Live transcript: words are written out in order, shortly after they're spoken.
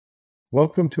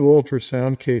Welcome to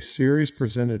Ultrasound Case series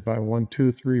presented by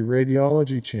 123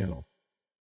 Radiology Channel.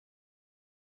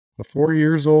 A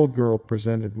 4-year-old girl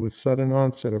presented with sudden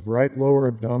onset of right lower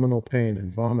abdominal pain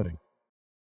and vomiting.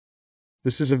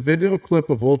 This is a video clip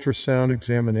of ultrasound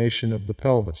examination of the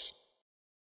pelvis.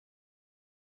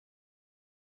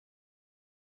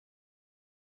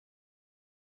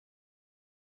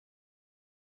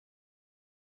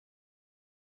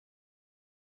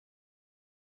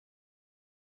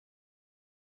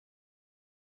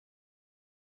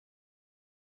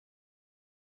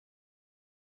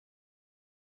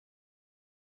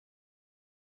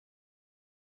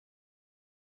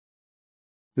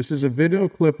 This is a video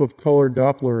clip of color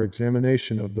Doppler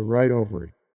examination of the right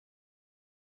ovary.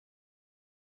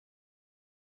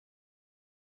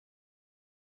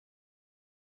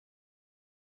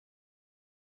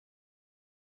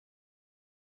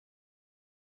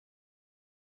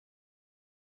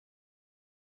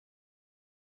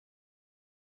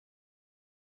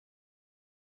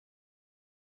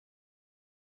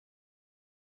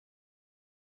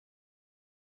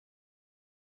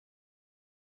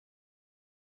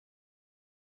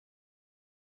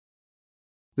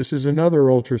 This is another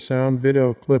ultrasound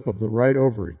video clip of the right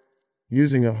ovary,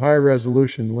 using a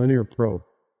high-resolution linear probe.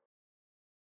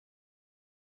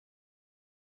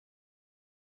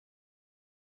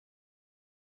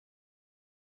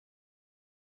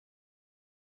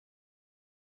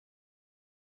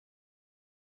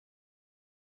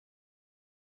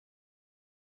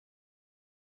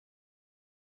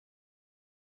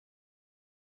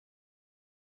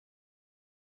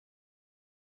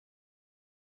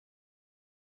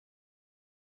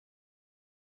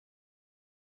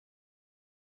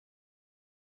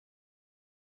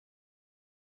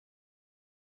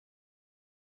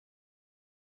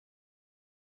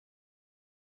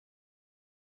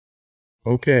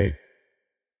 Okay.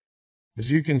 As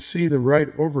you can see, the right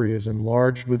ovary is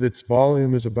enlarged with its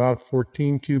volume is about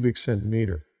 14 cubic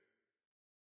centimeter.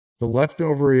 The left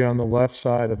ovary on the left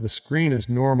side of the screen is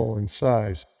normal in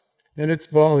size, and its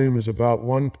volume is about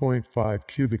 1.5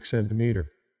 cubic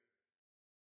centimeter.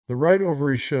 The right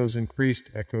ovary shows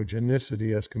increased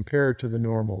echogenicity as compared to the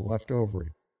normal left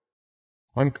ovary.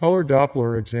 On color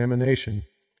Doppler examination,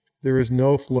 there is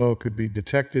no flow could be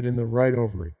detected in the right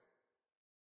ovary.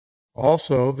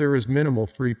 Also, there is minimal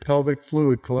free pelvic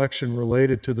fluid collection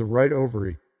related to the right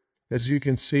ovary, as you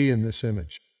can see in this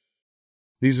image.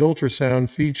 These ultrasound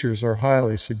features are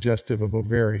highly suggestive of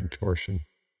ovarian torsion.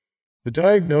 The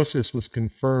diagnosis was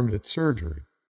confirmed at surgery.